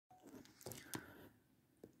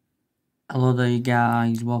Hello there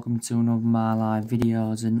guys, welcome to another of my live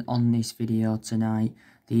videos, and on this video tonight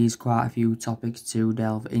there's quite a few topics to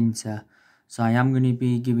delve into. So I am going to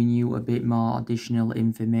be giving you a bit more additional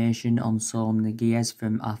information on Saul Niguez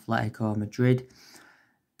from Atletico Madrid.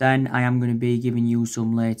 Then I am going to be giving you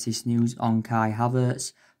some latest news on Kai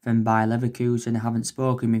Havertz from Bayer Leverkusen. I haven't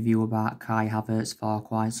spoken with you about Kai Havertz for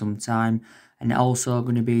quite some time. And also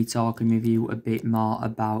going to be talking with you a bit more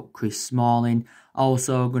about Chris Smalling.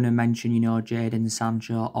 Also going to mention, Jadon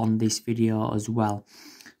Sancho on this video as well.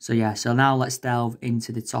 So yeah, so now let's delve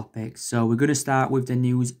into the topics. So we're going to start with the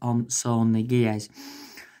news on Saul Niguez.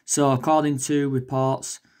 So according to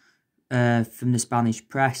reports from the Spanish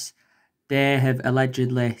press, they have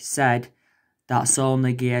allegedly said that Saul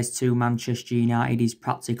Niguez to Manchester United is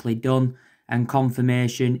practically done and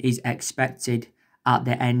confirmation is expected at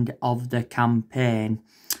the end of the campaign.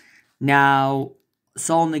 Now,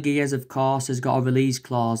 Saul Niguez, of course, has got a release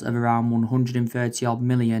clause of around 130 odd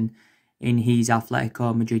million in his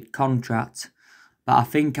Atletico Madrid contract. But I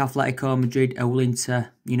think Atletico Madrid are willing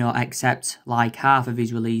to, accept like half of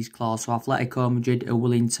his release clause. So Atletico Madrid are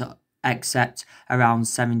willing to accept around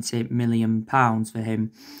 £70 million for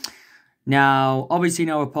him. Now, obviously,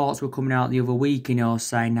 reports were coming out the other week,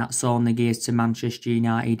 saying that Saul Niguez to Manchester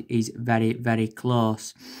United is very, very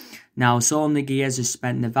close. Now, Saul Niguez has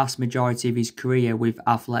spent the vast majority of his career with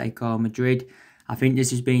Atletico Madrid. I think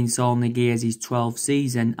this has been Saul Niguez's 12th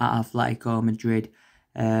season at Atletico Madrid.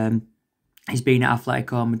 He's been at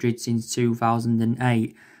Atletico Madrid since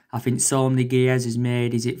 2008. I think Saul Niguez has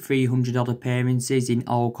made, 300 odd appearances in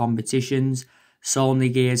all competitions. Saul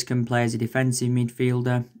Niguez can play as a defensive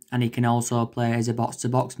midfielder, and he can also play as a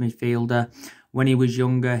box-to-box midfielder. When he was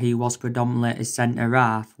younger, he was predominantly a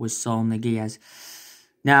centre-half, was Saul Niguez.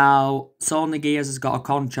 Now, Saul Niguez has got a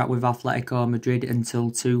contract with Atletico Madrid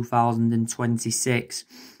until 2026.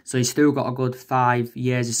 So he's still got a good 5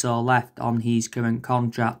 years or so left on his current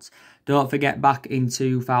contract. Don't forget, back in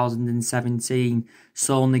 2017,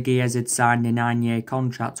 Saul Niguez had signed a 9-year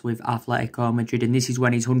contract with Atletico Madrid, and this is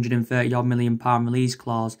when his £130 million release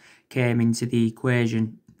clause came into the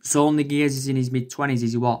equation. Saul Niguez is in his mid-20s,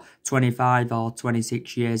 is 25 or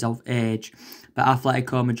 26 years of age. But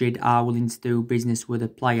Atletico Madrid are willing to do business with a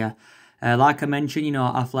player. Like I mentioned,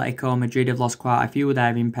 Atletico Madrid have lost quite a few of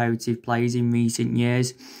their imperative players in recent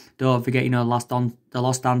years. Don't forget, they lost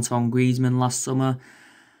Antoine Griezmann last summer.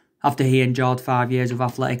 After he endured 5 years with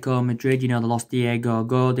Atletico Madrid, they lost Diego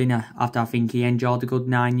Godin after I think he endured a good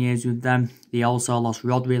 9 years with them. They also lost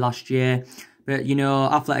Rodri last year. But,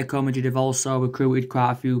 Atletico Madrid have also recruited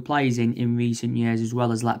quite a few players in recent years, as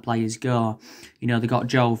well as let players go. They got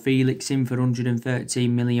Joe Felix in for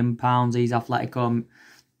 £113 million.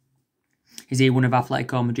 Is he one of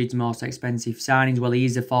Atletico Madrid's most expensive signings? Well, he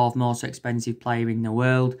is the 4th most expensive player in the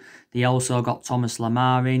world. They also got Thomas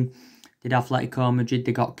Lemar in. Did Atletico Madrid,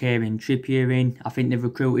 they got Kieran Trippier in. I think they've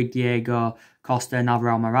recruited Diego Costa and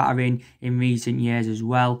Alvaro Morata in recent years as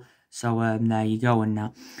well. So there you go and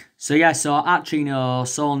that. So yeah, so actually,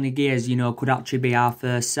 Saul Niguez, could actually be our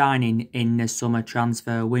first signing in the summer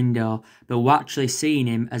transfer window. But we're actually seeing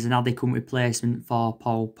him as an adequate replacement for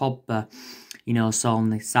Paul Pogba, Saul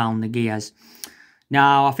Niguez.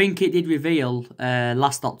 Now, I think it did reveal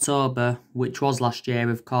last October, which was last year,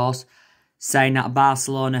 of course, saying that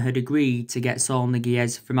Barcelona had agreed to get Saul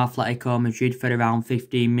Niguez from Atletico Madrid for around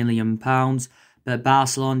 £15 million. But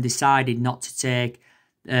Barcelona decided not to take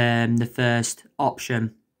the first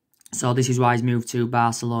option. So this is why his move to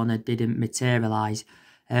Barcelona didn't materialise.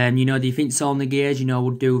 Do you think Saul Niguez,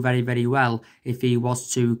 would do very, very well if he was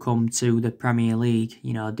to come to the Premier League?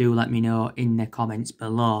 Do let me know in the comments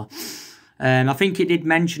below. I think it did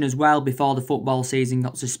mention as well before the football season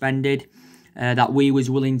got suspended that we was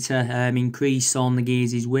willing to increase Saul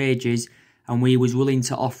Niguez's wages, and we was willing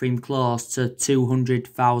to offer him close to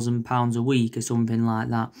 £200,000 a week or something like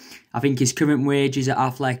that. I think his current wages at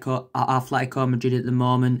Atletico Madrid at the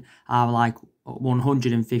moment are like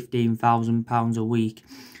 £115,000 a week.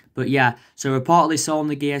 But yeah, so reportedly Saul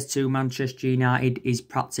Niguez to Manchester United is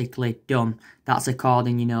practically done. That's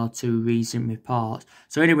according, to recent reports.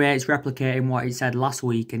 So anyway, it's replicating what it said last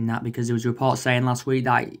week and that, because there was a report saying last week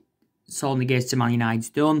that Saul Niguez to Man United's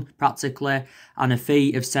done, practically, and a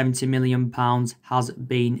fee of £70 million has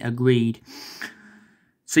been agreed.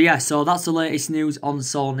 So yeah, so that's the latest news on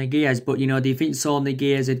Saul Niguez. But, do you think Saul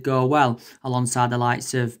Niguez would go well alongside the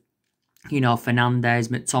likes of, Fernandes,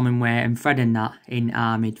 McTominay and Fred and that in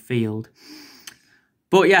our midfield?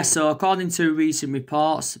 But yeah, so according to recent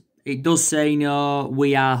reports, it does say,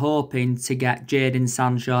 we are hoping to get Jadon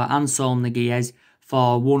Sancho and Saul Niguez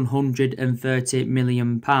for £130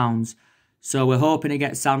 million. So we're hoping to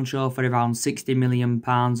get Sancho for around £60 million,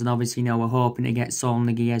 and obviously, we're hoping to get Saul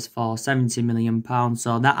Niguez for £70 million.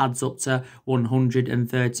 So that adds up to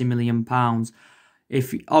 £130 million.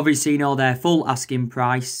 If obviously, their full asking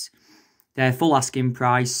prices, it'd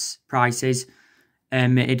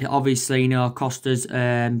obviously, cost us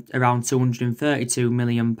around £232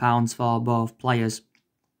 million for both players.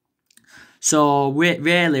 So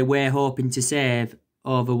we're hoping to save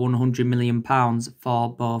over £100 million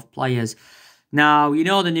for both players. Now, you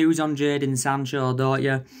know the news on Jadon Sancho, don't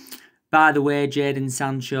you? By the way, Jadon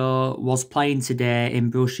Sancho was playing today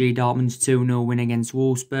in Borussia Dortmund's 2-0 win against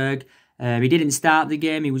Wolfsburg. He didn't start the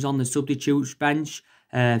game, he was on the substitutes bench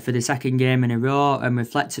for the second game in a row, and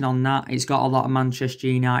reflecting on that, it's got a lot of Manchester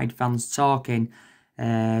United fans talking.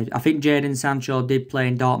 I think Jadon Sancho did play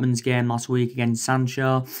in Dortmund's game last week against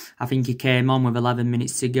Sancho. I think he came on with 11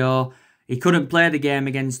 minutes to go. He couldn't play the game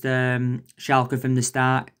against Schalke from the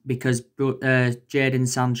start because Jadon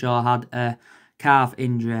Sancho had a calf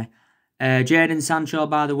injury. Jadon Sancho,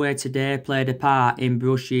 by the way, today played a part in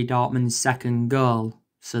Borussia Dortmund's second goal.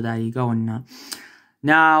 So there you go on that.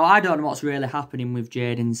 Now, I don't know what's really happening with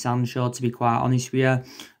Jadon Sancho, to be quite honest with you.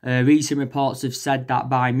 Recent reports have said that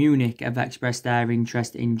Bayern Munich have expressed their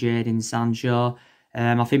interest in Jadon Sancho.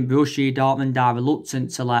 I think Borussia Dortmund are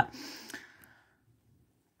reluctant to let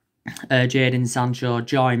Jadon Sancho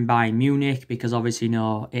join Bayern Munich because obviously,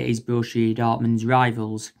 it is Borussia Dortmund's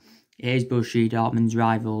rivals. Borussia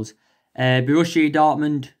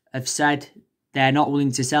Dortmund have said they're not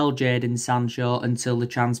willing to sell Jadon Sancho until the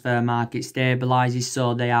transfer market stabilises,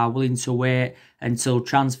 so they are willing to wait until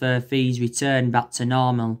transfer fees return back to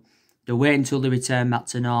normal. They'll wait until they return back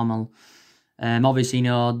to normal. Obviously,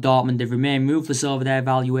 Dortmund have remained ruthless over their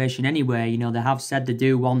valuation anyway. They have said they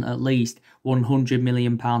do want at least £100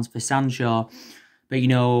 million for Sancho. But,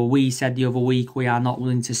 we said the other week we are not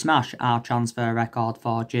willing to smash our transfer record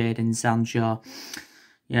for Jadon Sancho.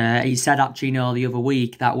 Yeah, he said actually, the other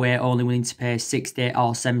week that we're only willing to pay 60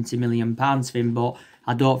 or £70 million for him, but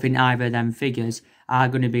I don't think either of them figures are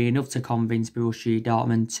going to be enough to convince Borussia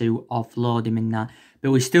Dortmund to offload him in that.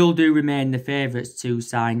 But we still do remain the favourites to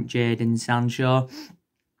sign Jadon Sancho.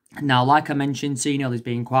 Now, like I mentioned, there's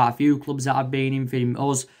been quite a few clubs that have been in for him.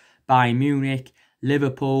 Us, Bayern Munich,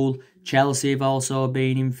 Liverpool, Chelsea have also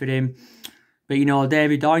been in for him. But,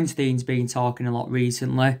 David Ornstein's been talking a lot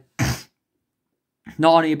recently.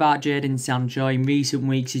 Not only about Jadon Sancho, in recent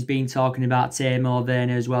weeks he's been talking about Timo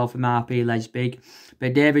Werner as well from RB Leipzig.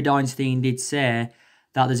 But David Ornstein did say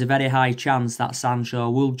that there's a very high chance that Sancho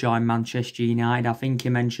will join Manchester United. I think he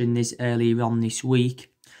mentioned this earlier on this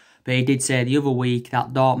week. But he did say the other week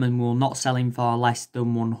that Dortmund will not sell him for less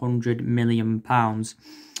than £100 million.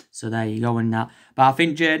 So there you go on that. But I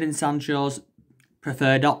think Jadon Sancho's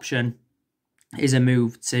preferred option is a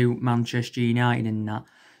move to Manchester United in that.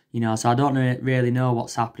 So I don't really know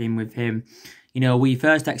what's happening with him. We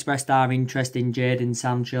first expressed our interest in Jadon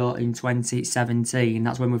Sancho in 2017.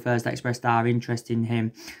 That's when we first expressed our interest in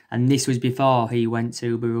him. And this was before he went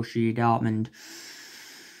to Borussia Dortmund.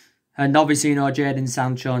 And obviously, Jadon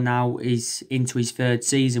Sancho now is into his third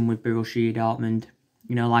season with Borussia Dortmund.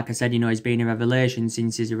 Like I said, he's been a revelation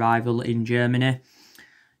since his arrival in Germany.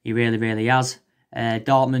 He really, really has.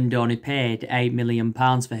 Dortmund only paid £8 million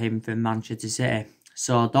for him from Manchester City.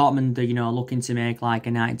 So Dortmund are, looking to make like a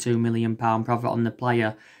 £92 million profit on the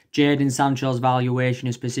player. Jadon Sancho's valuation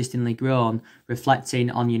has persistently grown, reflecting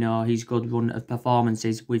on, his good run of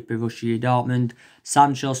performances with Borussia Dortmund.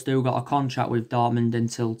 Sancho still got a contract with Dortmund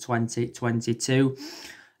until 2022.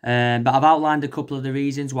 But I've outlined a couple of the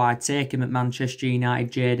reasons why I'd take him at Manchester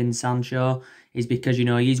United. Jadon Sancho is because,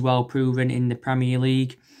 he's well proven in the Premier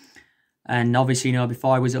League. And obviously,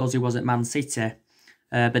 before he was at us, he was at Man City.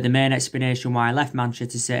 But the main explanation why I left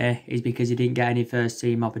Manchester City is because he didn't get any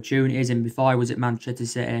first-team opportunities. And before he was at Manchester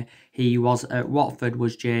City, he was at Watford,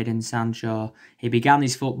 was Jadon Sancho. He began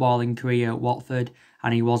his footballing career at Watford,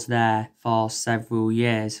 and he was there for several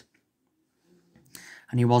years.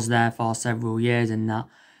 And that.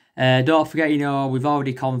 Don't forget, we've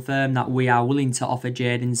already confirmed that we are willing to offer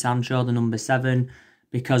Jadon Sancho the number 7,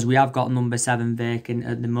 because we have got number 7 vacant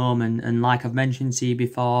at the moment. And like I've mentioned to you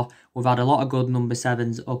before, we've had a lot of good number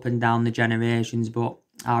 7s up and down the generations, but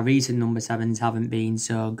our recent number 7s haven't been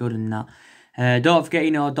so good in that. Don't forget,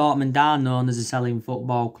 Dortmund are known as a selling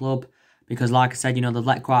football club, because like I said, they've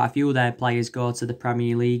let quite a few of their players go to the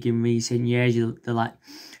Premier League in recent years. They let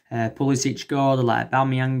Pulisic go, they let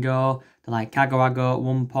Aubameyang go, they let Kagawa go at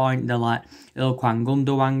one point, they let Ilkay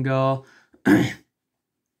Gundogan go.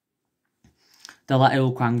 They let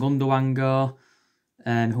Ilkay Gundogan go.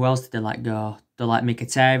 Who else did they let go? They let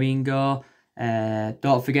Mkhitaryan go.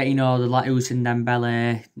 Don't forget, the Latous and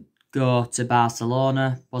Dembele go to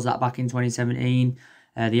Barcelona. Was that back in 2017?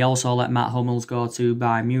 They also let Matt Hummels go to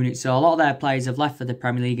Bayern Munich. So a lot of their players have left for the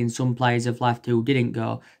Premier League, and some players have left who didn't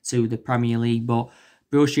go to the Premier League. But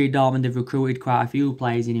Borussia Dortmund have recruited quite a few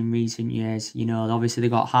players in recent years. Obviously they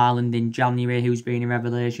got Haaland in January, who's been a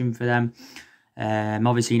revelation for them.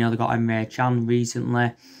 Obviously, they got Emre Can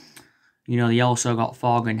recently. They also got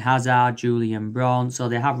Thorgan Hazard, Julian Braun. So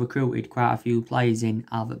they have recruited quite a few players in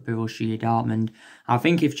at Borussia Dortmund. I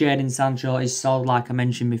think if Jadon Sancho is sold, like I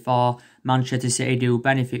mentioned before, Manchester City do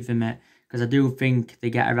benefit from it, because I do think they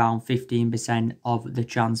get around 15% of the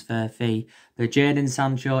transfer fee. But Jadon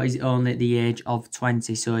Sancho is only at the age of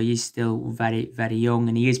 20, so he is still very, very young,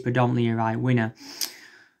 and he is predominantly a right winger.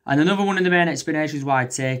 And another one of the main explanations why I'd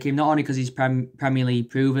take him, not only because he's Premier League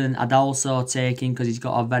proven, I'd also take him because he's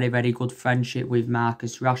got a very, very good friendship with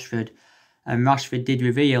Marcus Rashford. And Rashford did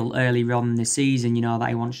reveal earlier on in the season, that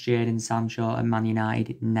he wants Jadon Sancho and Man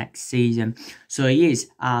United next season. So he is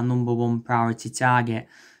our number one priority target,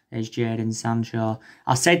 is Jadon Sancho.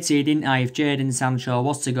 I said to you, didn't I, if Jadon Sancho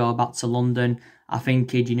was to go back to London, I think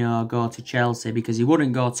he'd, go to Chelsea, because he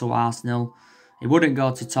wouldn't go to Arsenal. He wouldn't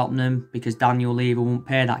go to Tottenham because Daniel Levy won't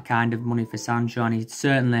pay that kind of money for Sancho, and he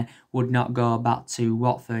certainly would not go back to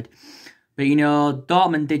Watford. But,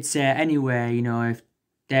 Dortmund did say anyway, if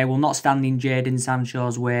they will not stand in Jadon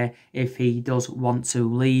Sancho's way if he does want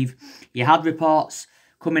to leave. You had reports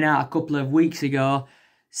coming out a couple of weeks ago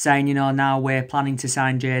saying, now we're planning to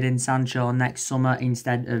sign Jadon Sancho next summer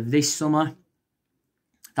instead of this summer.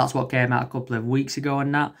 That's what came out a couple of weeks ago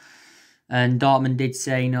and that. And Dortmund did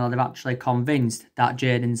say, they're actually convinced that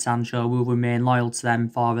Jadon Sancho will remain loyal to them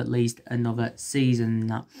for at least another season.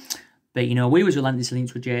 But, we was relentlessly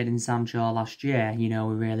linked with Jadon Sancho last year. We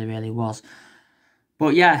really, really was.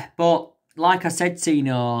 But, yeah, like I said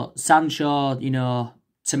to Sancho,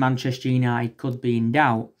 to Manchester United could be in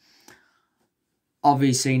doubt.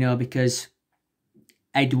 Obviously, because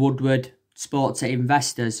Ed Woodward spoke to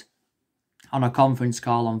investors on a conference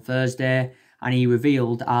call on Thursday, and he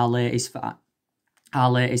revealed our latest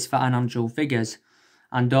financial figures.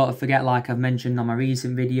 And don't forget, like I've mentioned on my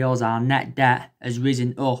recent videos, our net debt has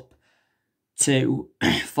risen up to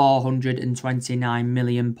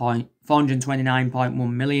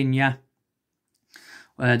 429.1 million. Yeah,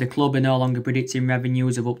 the club are no longer predicting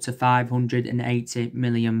revenues of up to £580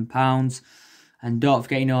 million. And don't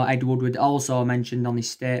forget, Ed Woodward also mentioned on his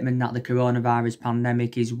statement that the coronavirus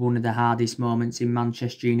pandemic is one of the hardest moments in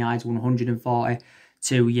Manchester United's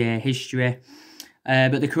 142-year history.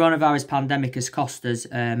 But the coronavirus pandemic has cost us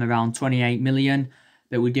around 28 million,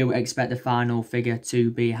 but we do expect the final figure to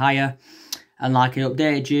be higher. And like I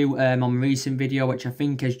updated you on my recent video, which I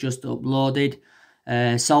think has just uploaded,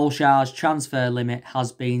 Solskjaer's transfer limit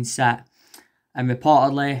has been set. And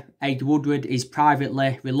reportedly, Ed Woodward is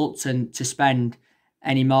privately reluctant to spend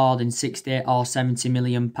any more than 60 or 70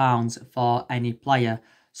 million pounds for any player.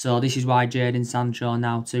 So this is why Jadon Sancho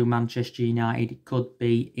now to Manchester United could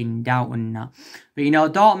be in doubt and that. But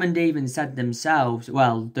Dortmund even said themselves,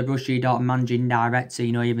 well, the Borussia Dortmund managing director,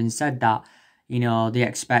 even said that, they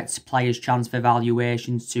expect players' transfer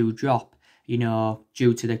valuations to drop,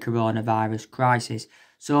 due to the coronavirus crisis.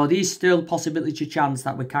 So there's still possibility chance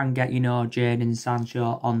that we can get, Jadon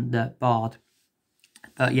Sancho on the board.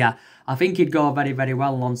 But yeah, I think he'd go very, very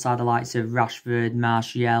well alongside the likes of Rashford,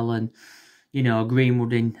 Martial and,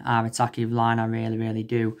 Greenwood in our attacking line. I really, really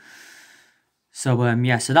do. So,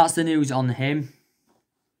 yeah, so that's the news on him.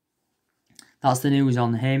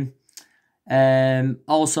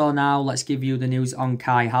 Also now, let's give you the news on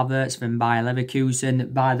Kai Havertz from Bayer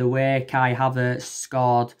Leverkusen. By the way, Kai Havertz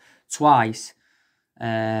scored twice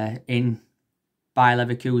in Bayer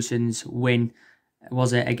Leverkusen's win,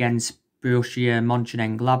 was it against Borussia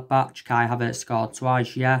Mönchengladbach. Kai Havertz scored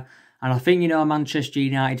twice, yeah. And I think, Manchester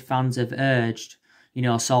United fans have urged,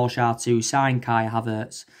 Solskjaer to sign Kai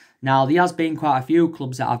Havertz. Now, there has been quite a few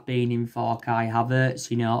clubs that have been in for Kai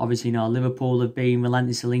Havertz. Obviously, Liverpool have been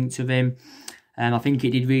relentlessly linked with him. I think it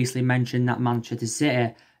did recently mention that Manchester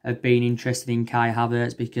City have been interested in Kai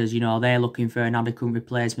Havertz because, they're looking for an adequate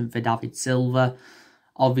replacement for David Silva.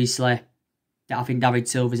 Obviously, I think David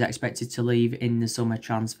Silva is expected to leave in the summer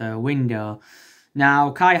transfer window.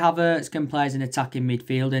 Now, Kai Havertz can play as an attacking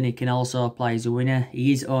midfielder and he can also play as a winner.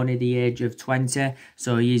 He is only the age of 20,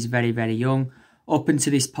 so he is very, very young. Up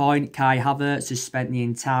until this point, Kai Havertz has spent the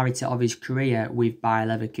entirety of his career with Bayer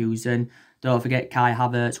Leverkusen. Don't forget, Kai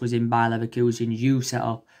Havertz was in Bayer Leverkusen's youth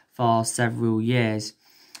setup for several years.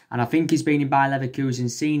 And I think he's been in Bayer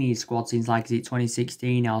Leverkusen's senior squad since, like, is it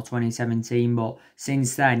 2016 or 2017? But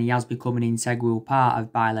since then, he has become an integral part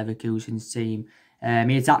of Bayer Leverkusen's team. He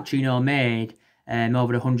has actually, made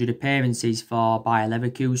over 100 appearances for Bayer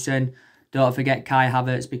Leverkusen. Don't forget, Kai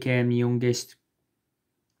Havertz became the youngest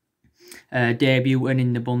debutant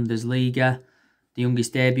in the Bundesliga. The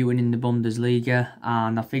youngest debutant in the Bundesliga.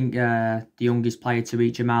 And I think the youngest player to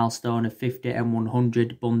reach a milestone of 50 and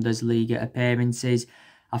 100 Bundesliga appearances.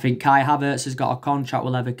 I think Kai Havertz has got a contract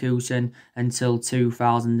with Leverkusen until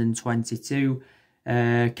 2022.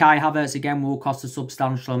 Kai Havertz, again, will cost a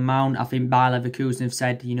substantial amount. I think Bayer Leverkusen have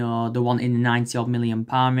said, they want in the 90-odd million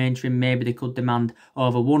pound range. And maybe they could demand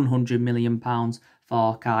over £100 million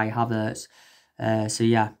for Kai Havertz. So,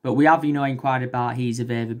 yeah. But we have, inquired about his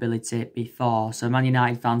availability before. So, Man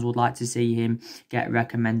United fans would like to see him get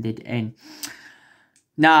recommended in.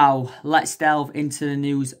 Now, let's delve into the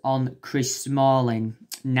news on Chris Smalling.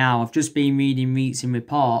 Now, I've just been reading recent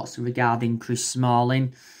reports regarding Chris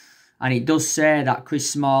Smalling, and it does say that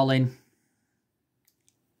Chris Smalling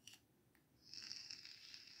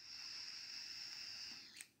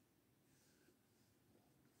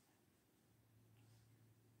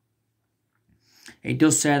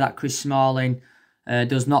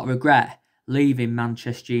does not regret leaving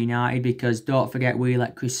Manchester United, because don't forget, we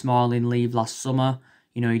let Chris Smalling leave last summer.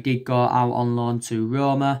 He did go out on loan to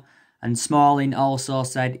Roma. And Smalling also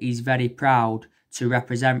said he's very proud to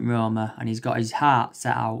represent Roma, and he's got his heart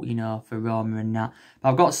set out, for Roma and that. But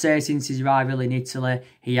I've got to say, since his arrival in Italy,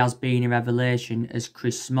 he has been a revelation as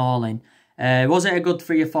Chris Smalling. Was it a good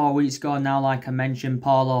 3 or 4 weeks ago now, like I mentioned,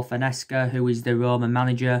 Paulo Fonseca, who is the Roma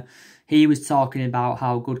manager, he was talking about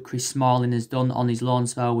how good Chris Smalling has done on his loan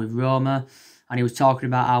spell with Roma, and he was talking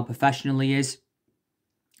about how professional he is.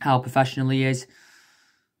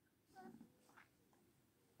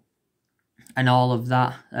 And all of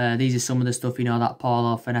that. These are some of the stuff, that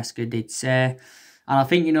Paulo Fonseca did say. And I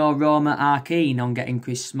think, Roma are keen on getting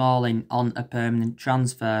Chris Smalling on a permanent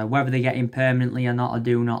transfer. Whether they get him permanently or not, I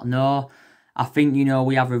do not know. I think,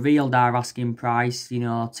 we have revealed our asking price,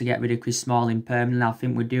 to get rid of Chris Smalling permanently. I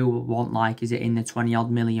think we do want, is it in the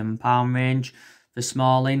 20-odd million pound range for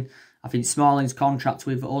Smalling. I think Smalling's contract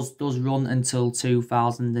with us does run until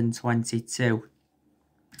 2022.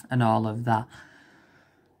 And all of that.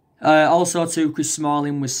 Also, too, Chris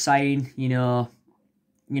Smalling was saying,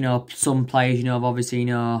 some players, have obviously,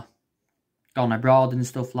 gone abroad and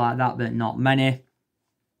stuff like that, but not many.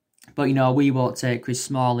 But, we won't take Chris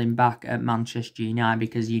Smalling back at Manchester United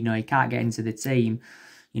because, he can't get into the team.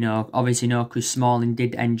 Obviously, Chris Smalling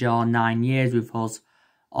did endure 9 years with us.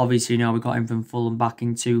 Obviously, we got him from Fulham back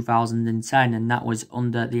in 2010, and that was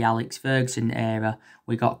under the Alex Ferguson era.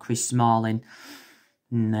 We got Chris Smalling.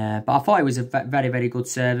 But I thought he was a very, very good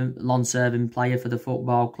long-serving player for the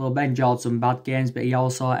football club. Enjoyed some bad games, but he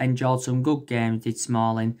also enjoyed some good games, did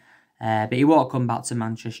Smalling. But he won't come back to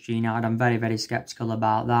Manchester United. I'm very, very sceptical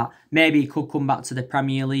about that. Maybe he could come back to the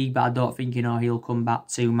Premier League, but I don't think, he'll come back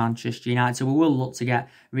to Manchester United. So we will look to get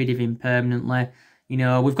rid of him permanently.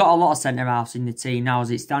 We've got a lot of centre-halves in the team now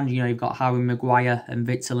as it stands. You've got Harry Maguire and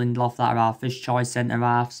Victor Lindelof that are our first-choice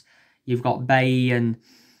centre-halves. You've got Bailly and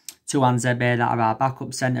Tuan Zebe that are our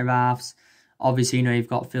backup centre-halves. Obviously, you've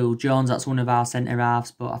got Phil Jones, that's one of our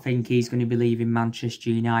centre-halves, but I think he's going to be leaving Manchester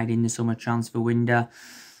United in the summer transfer window.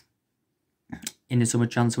 You've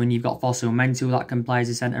got Fosu Mentu that can play as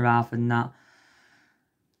a centre-half and that.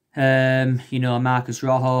 Marcus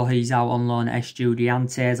Rojo, he's out on loan at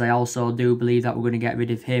Estudiantes. I also do believe that we're going to get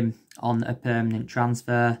rid of him on a permanent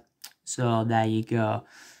transfer. So, there you go.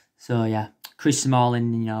 So, yeah. Chris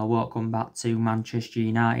Smalling, won't come back to Manchester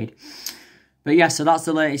United. But yeah, so that's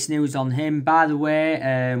the latest news on him. By the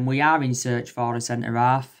way, we are in search for a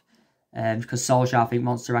centre-half. Because Solskjaer, I think,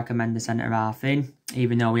 wants to recommend a centre-half in.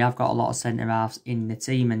 Even though we have got a lot of centre-halves in the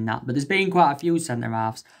team and that. But there's been quite a few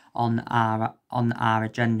centre-halves on our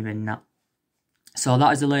agenda in that. So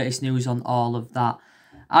that is the latest news on all of that.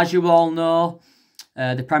 As you all know,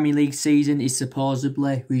 the Premier League season is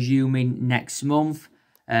supposedly resuming next month.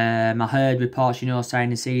 I heard reports, saying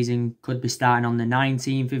the season could be starting on the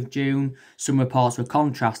 19th of June. Some reports were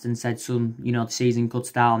contrasting and said the season could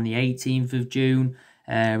start on the 18th of June.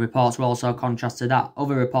 Reports were also contrast to that.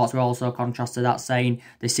 Other reports were also contrast to that, saying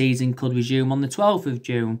the season could resume on the 12th of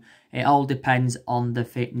June. It all depends on the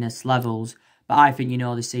fitness levels. But I think,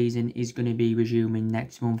 the season is going to be resuming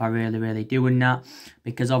next month. I really, really do in that.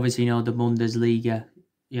 Because obviously, the Bundesliga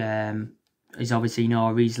is obviously,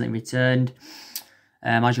 recently returned.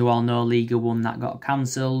 As you all know, Liga 1 that got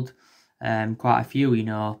cancelled. Quite a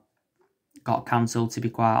few, got cancelled, to be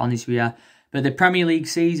quite honest with you. But the Premier League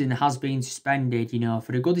season has been suspended, you know,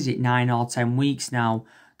 for a good, is it 9 or 10 weeks now.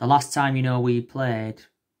 The last time, you know, we played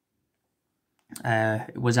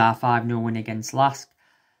it was our 5-0 win against Lask.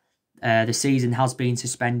 The season has been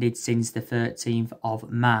suspended since the 13th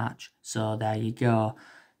of March. So there you go.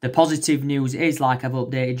 The positive news is, like I've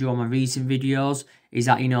updated you on my recent videos, is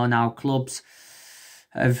that, you know, now clubs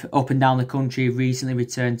have up and down the country have recently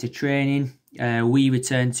returned to training. We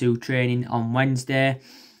returned to training on Wednesday.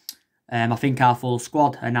 I think our full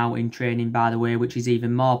squad are now in training, by the way, which is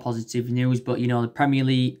even more positive news. But, you know, the Premier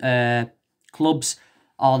League clubs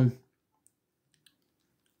on...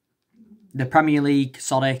 The Premier League,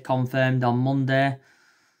 confirmed on Monday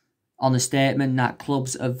on a statement that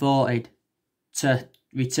clubs have voted to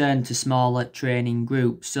return to smaller training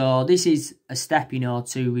groups. So this is a step, you know,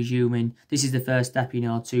 to resuming. This is the first step, you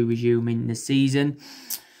know, to resuming the season.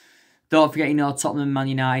 Don't forget, you know, Tottenham Man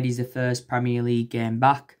United is the first Premier League game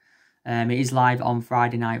back. It is live on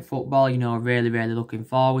Friday Night Football. You know, really looking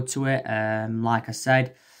forward to it. Like I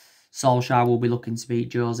said, Solskjaer will be looking to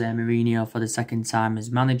beat Jose Mourinho for the second time as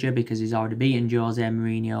manager, because he's already beaten Jose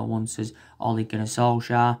Mourinho once as Ole Gunnar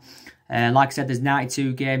Solskjaer. Like I said, there's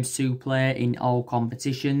 92 games to play in all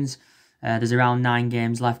competitions. There's around 9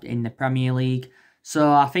 games left in the Premier League.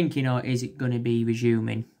 So I think, you know, is it going to be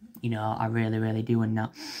resuming? You know, I really do in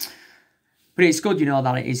that. But it's good, you know,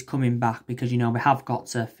 that it is coming back, because, you know, we have got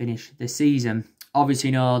to finish the season. Obviously,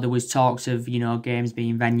 you know, there was talks of, you know, games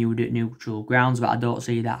being venued at neutral grounds, but I don't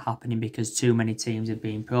see that happening because too many teams have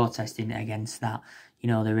been protesting against that. You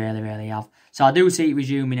know, they really have. So I do see it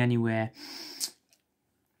resuming anyway.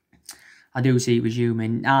 I do see it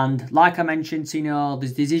resuming. And like I mentioned, you know,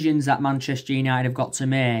 there's decisions that Manchester United have got to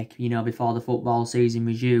make, you know, before the football season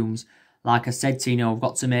resumes. Like I said, you know, we've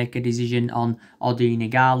got to make a decision on Odi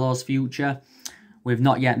Nigalo's future. We've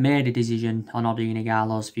not yet made a decision on Odi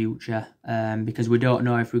Nigalo's future because we don't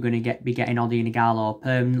know if we're going to be getting Odi Nigalo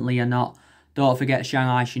permanently or not. Don't forget,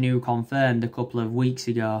 Shanghai Shenhua confirmed a couple of weeks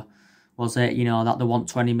ago, was it, you know, that they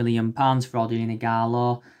want £20 million for Odi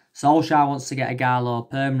Nigalo. Solskjaer wants to get Igalo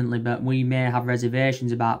permanently, but we may have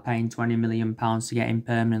reservations about paying £20 million to get him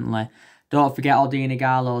permanently. Don't forget, Odi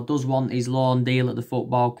Nigalo does want his loan deal at the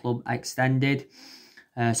football club extended.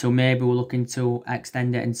 So maybe we're looking to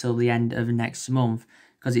extend it until the end of next month,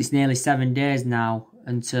 because it's nearly 7 days now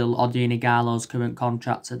until Odi Nigalo's current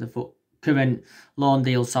contract at the current loan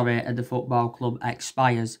deal, at the football club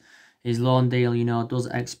expires. His loan deal, you know, does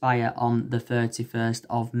expire on the 31st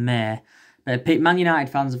of May. But Man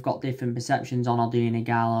United fans have got different perceptions on Odi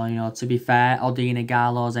Nigalo. You know, to be fair, Odi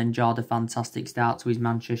Nigalo's enjoyed a fantastic start to his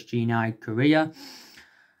Manchester United career.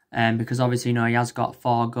 Because obviously, you know, he has got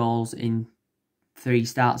 4 goals in 3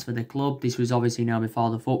 starts for the club. This was obviously, you know, before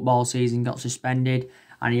the football season got suspended.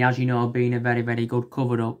 And he has, you know, been a very good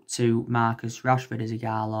cover-up to Marcus Rashford as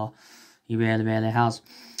Igalo. He really has.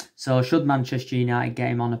 So should Manchester United get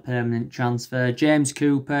him on a permanent transfer? James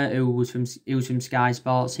Cooper, who was from Sky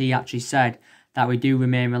Sports, he actually said that we do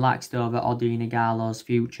remain relaxed over Odi Nigalo's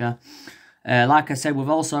future. Like I said, we've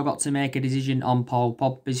also got to make a decision on Paul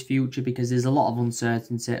Pogba's future, because there's a lot of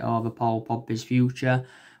uncertainty over Paul Pogba's future.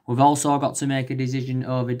 We've also got to make a decision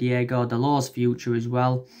over Diego Dalot's future as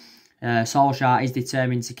well. Solskjaer is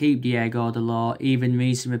determined to keep Diego Dalot, even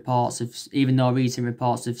though recent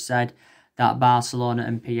reports have said that Barcelona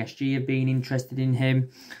and PSG have been interested in him.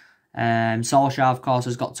 Solskjaer, of course,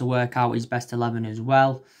 has got to work out his best 11 as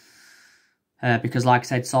well. Because, like I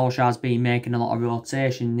said, Solskjaer's been making a lot of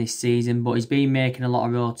rotation this season, but he's been making a lot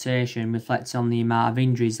of rotation reflecting on the amount of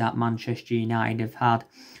injuries that Manchester United have had.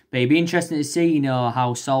 But it'd be interesting to see, you know,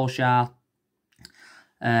 how Solskjaer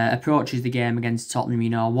approaches the game against Tottenham. You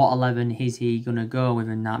know, what 11 is he going to go with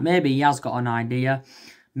and that. Maybe he has got an idea.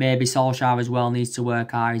 Maybe Solskjaer as well needs to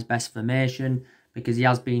work out his best formation, because he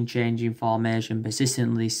has been changing formation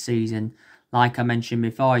persistently this season. Like I mentioned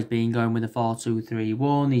before, he's been going with a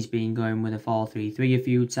 4-2-3-1. He's been going with a 4-3-3 a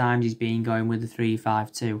few times. He's been going with a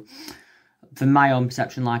 3-5-2. From my own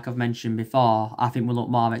perception, like I've mentioned before, I think we'll look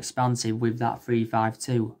more expansive with that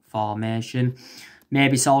 3-5-2 formation.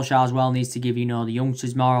 Maybe Solskjaer as well needs to give, you know, the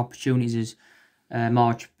youngsters more opportunities,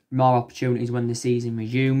 more opportunities when the season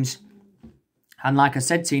resumes. And like I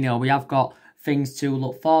said, you know, we have got things to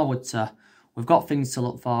look forward to. We've got things to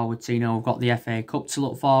look forward to. You know, we've got the FA Cup to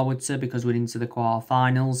look forward to, because we're into the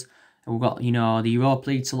quarterfinals. And we've got, you know, the Europa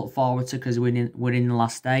League to look forward to, because we're in the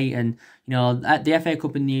last 8. And, you know, the FA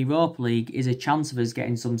Cup and the Europa League is a chance of us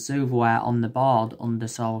getting some silverware on the board under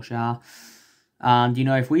Solskjaer. And, you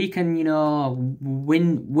know, if we can, you know,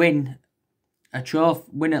 win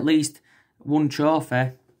at least one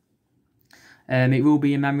trophy, it will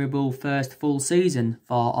be a memorable first full season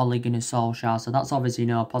for Ole Gunnar Solskjaer. So that's obviously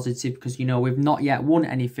positive, because we've not yet won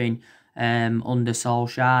anything under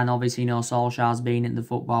Solskjaer, and obviously Solskjaer's been at the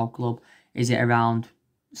football club. Is it around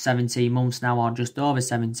 17 months now, or just over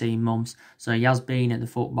 17 months? So he has been at the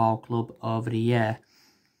football club over the year.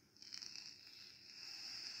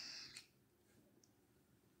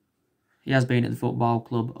 He has been at the football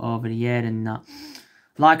club over the year, and that.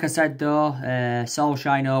 Like I said though,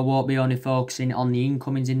 Solskjaer won't be only focusing on the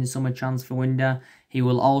incomings in the summer transfer window. He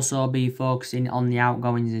will also be focusing on the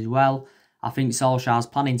outgoings as well. I think Solskjaer's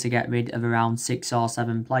planning to get rid of around 6 or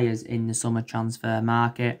 7 players in the summer transfer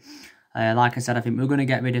market. Like I said, I think we're going to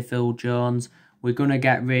get rid of Phil Jones. We're going to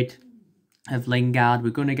get rid of Lingard.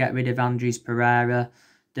 We're going to get rid of Andres Pereira.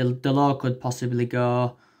 Delors could possibly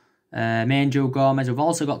go. Angel Gomez, we've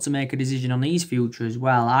also got to make a decision on his future as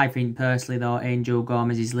well. I think personally though, Angel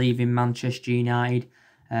Gomez is leaving Manchester United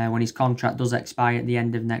when his contract does expire at the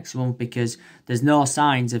end of next month, because there's no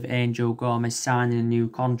signs of Angel Gomez signing a new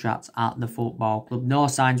contract at the football club. No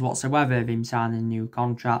signs whatsoever of him signing a new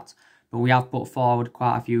contract, but we have put forward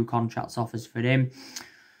quite a few contract offers for him.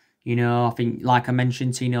 I think, like I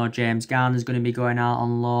mentioned, James Garner's going to be going out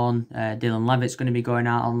on loan. Dylan Levitt's going to be going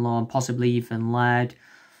out on loan. Possibly Ethan Laird.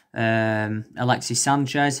 Alexis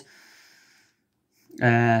Sanchez.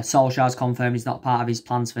 Solskjaer's confirmed he's not part of his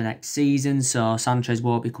plans for next season, so Sanchez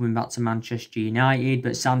won't be coming back to Manchester United.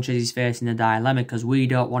 But Sanchez is facing a dilemma, because we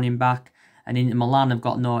don't want him back, and Inter Milan have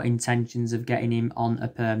got no intentions of getting him on a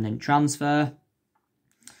permanent transfer.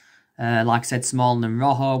 Like I said, Smalling and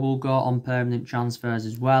Rojo will go on permanent transfers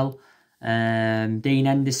as well. Dean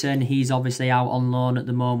Henderson, he's obviously out on loan at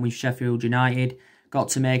the moment with Sheffield United. Got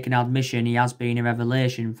to make an admission, he has been a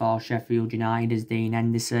revelation for Sheffield United as Dean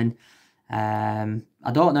Henderson. I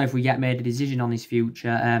don't know if we yet made a decision on his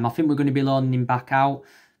future. I think we're going to be loaning him back out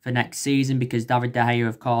for next season, because David De Gea,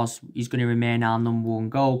 of course, is going to remain our number 1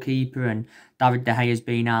 goalkeeper, and David De Gea has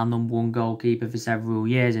been our number 1 goalkeeper for several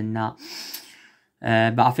years and that.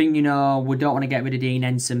 But I think, we don't want to get rid of Dean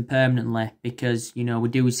Henderson permanently, because, we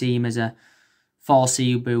do see him as a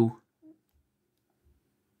foreseeable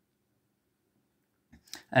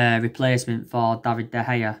replacement for David De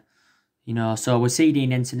Gea. So we see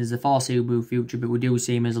Dean Henderson as a foreseeable future, but we do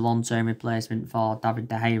see him as a long-term replacement for David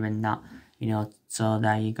De Gea and that, so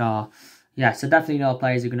there you go. Yeah, so definitely no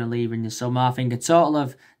players are going to leave in the summer. I think a total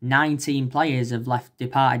of 19 players have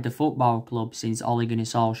departed the football club since Ole Gunnar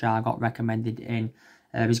Solskjaer got recommended in.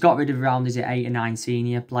 He's got rid of around, 8 or 9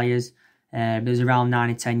 senior players. There's around 9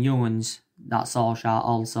 or 10 young ones that Solskjaer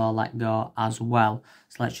also let go as well.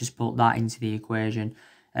 So let's just put that into the equation.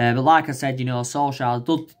 But like I said,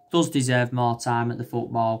 Solskjaer does deserve more time at the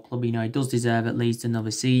football club. He does deserve at least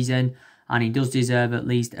another season, and he does deserve at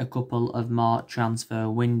least a couple of more transfer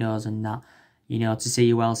windows and that, to see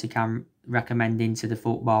who else he can recommend into the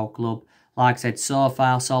football club. Like I said, so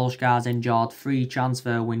far Solskjaer's enjoyed 3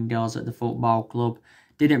 transfer windows at the football club.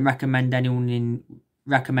 Didn't recommend anyone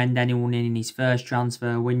in his first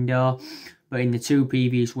transfer window. But in the 2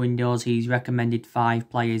 previous windows, he's recommended 5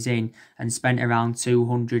 players in and spent around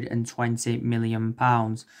 £220 million.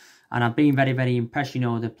 And I've been very, very impressed,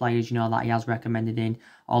 with the players, that he has recommended in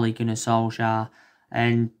Ole Gunnar Solskjaer.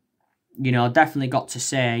 And, definitely got to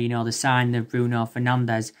say, the signing of Bruno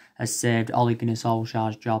Fernandes has saved Ole Gunnar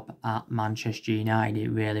Solskjaer's job at Manchester United. It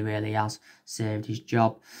really, really has saved his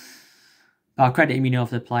job. But I credit him,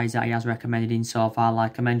 for the players that he has recommended in so far,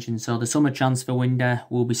 like I mentioned. So the summer transfer window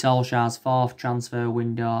will be Solskjaer's 4th transfer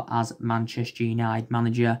window as Manchester United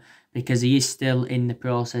manager, because he is still in the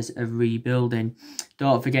process of rebuilding.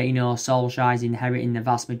 Don't forget, Solskjaer is inheriting the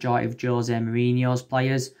vast majority of Jose Mourinho's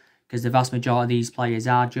players, because the vast majority of these players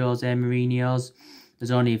are Jose Mourinho's.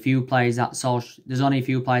 There's only a few players that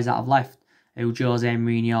have left who Jose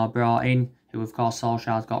Mourinho brought in, who of course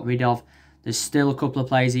Solskjaer's got rid of. There's still a couple of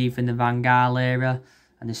players here from the Van Gaal era,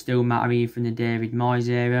 and there's still Matt here from the David Moyes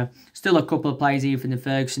era. Still a couple of players here from the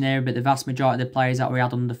Ferguson era, but the vast majority of the players that we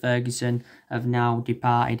had under Ferguson have now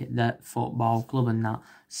departed the football club and that.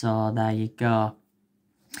 So there you go.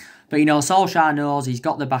 But Solskjaer knows he's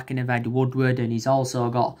got the backing of Ed Woodward, and he's also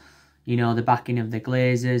got, the backing of the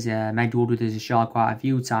Glazers. Ed Woodward has assured quite a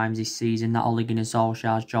few times this season that Ole Gunnar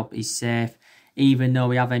Solskjaer's job is safe, even though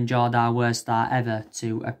we have enjoyed our worst start ever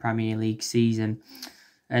to a Premier League season.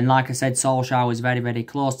 And like I said, Solskjaer was very, very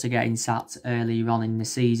close to getting sacked earlier on in the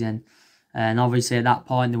season. And obviously at that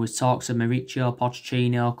point there was talks of Mauricio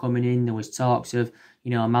Pochettino coming in. There was talks of,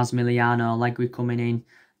 Massimiliano Allegri coming in.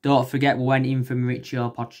 Don't forget we went in for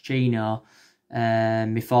Mauricio Pochettino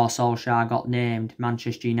before Solskjaer got named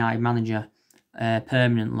Manchester United manager.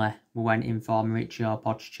 permanently. We went in for Mauricio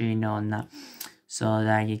Pochettino and that. So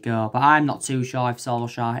there you go. But I'm not too sure if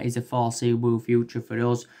Solskjaer is a foreseeable future for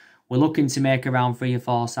us. We're looking to make around 3 or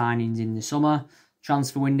 4 signings in the summer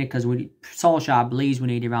transfer window, because Solskjaer believes we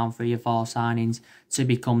need around 3 or 4 signings to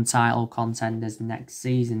become title contenders next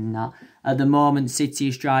season. That at the moment, City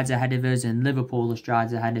are strides ahead of us and Liverpool are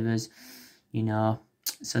strides ahead of us, you know.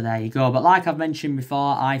 So there you go. But like I've mentioned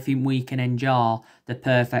before, I think we can enjoy the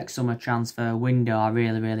perfect summer transfer window. I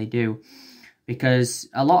really, really do. Because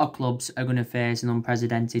a lot of clubs are going to face an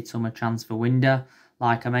unprecedented summer transfer window.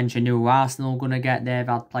 Like I mentioned, who Arsenal going to get? They've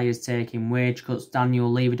had players taking wage cuts.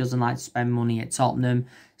 Daniel Levy doesn't like to spend money at Tottenham.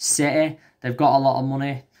 City, they've got a lot of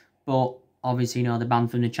money, but obviously, you know, they're banned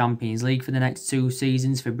from the Champions League for the next 2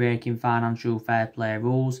 seasons for breaking financial fair play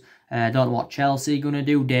rules. Don't know what Chelsea are going to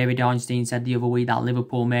do. David Ornstein said the other week that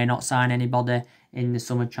Liverpool may not sign anybody in the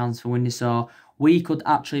summer transfer window. So we could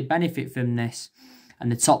actually benefit from this.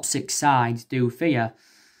 And the top 6 sides do fear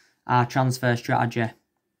our transfer strategy.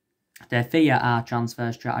 They fear our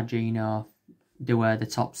transfer strategy, you know, the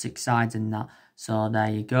top 6 sides and that. So there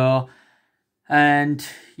you go. And,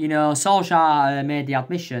 you know, Solskjaer made the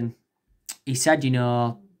admission. He said, you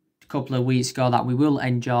know, a couple of weeks ago that we will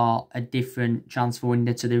enjoy a different transfer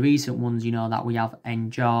window to the recent ones, you know, that we have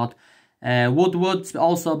enjoyed. Woodward's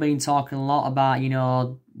also been talking a lot about, you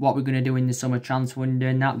know, what we're going to do in the summer transfer window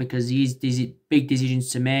and that, because these big decisions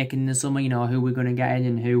to make in the summer, you know, who we're going to get in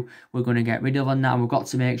and who we're going to get rid of and that, and we've got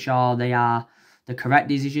to make sure they are the correct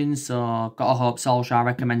decisions. So got to hope Solskjaer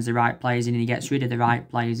recommends the right players and he gets rid of the right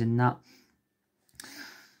players and that.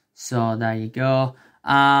 So there you go.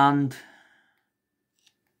 And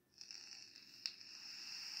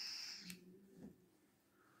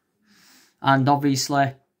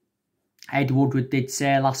obviously, Ed Woodward did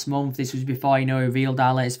say last month, this was before, you know, he revealed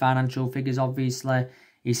our latest financial figures, obviously.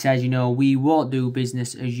 He says, you know, we won't do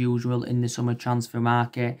business as usual in the summer transfer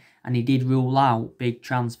market. And he did rule out big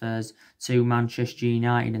transfers to Manchester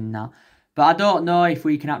United and that. But I don't know if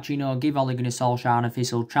we can actually, you know, give Ole Gunnar Solskjaer an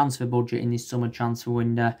official transfer budget in this summer transfer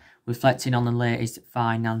window, reflecting on the latest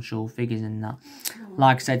financial figures and that.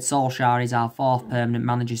 Like I said, Solskjaer is our 4th permanent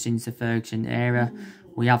manager since the Ferguson era.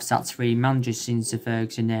 We have sat 3 managers since the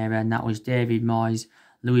Ferguson era, and that was David Moyes,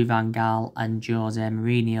 Louis van Gaal and Jose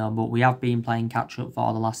Mourinho. But we have been playing catch-up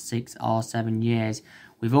for the last 6 or 7 years.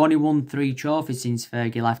 We've only won 3 trophies since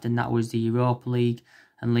Fergie left, and that was the Europa League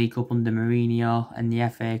and League Cup under Mourinho and the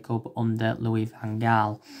FA Cup under Louis van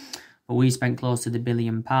Gaal. But we spent close to the £1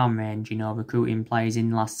 billion range, you know, recruiting players in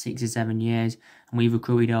the last 6 or 7 years, and we've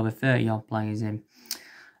recruited over 30-odd players in.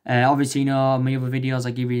 Obviously, you know, my other videos, I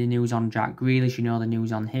give you the news on Jack Grealish, you know, the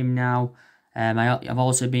news on him now. I've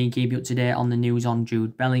also been keeping up to date on the news on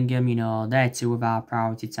Jude Bellingham, you know, they're 2 of our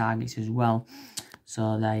priority targets as well.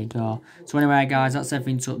 So there you go. So anyway, guys, that's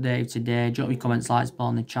everything to update today. Drop your comments, like, support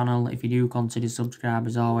on the channel. If you do, consider subscribe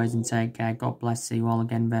as always, and take care. God bless. See you all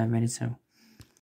again very, very soon.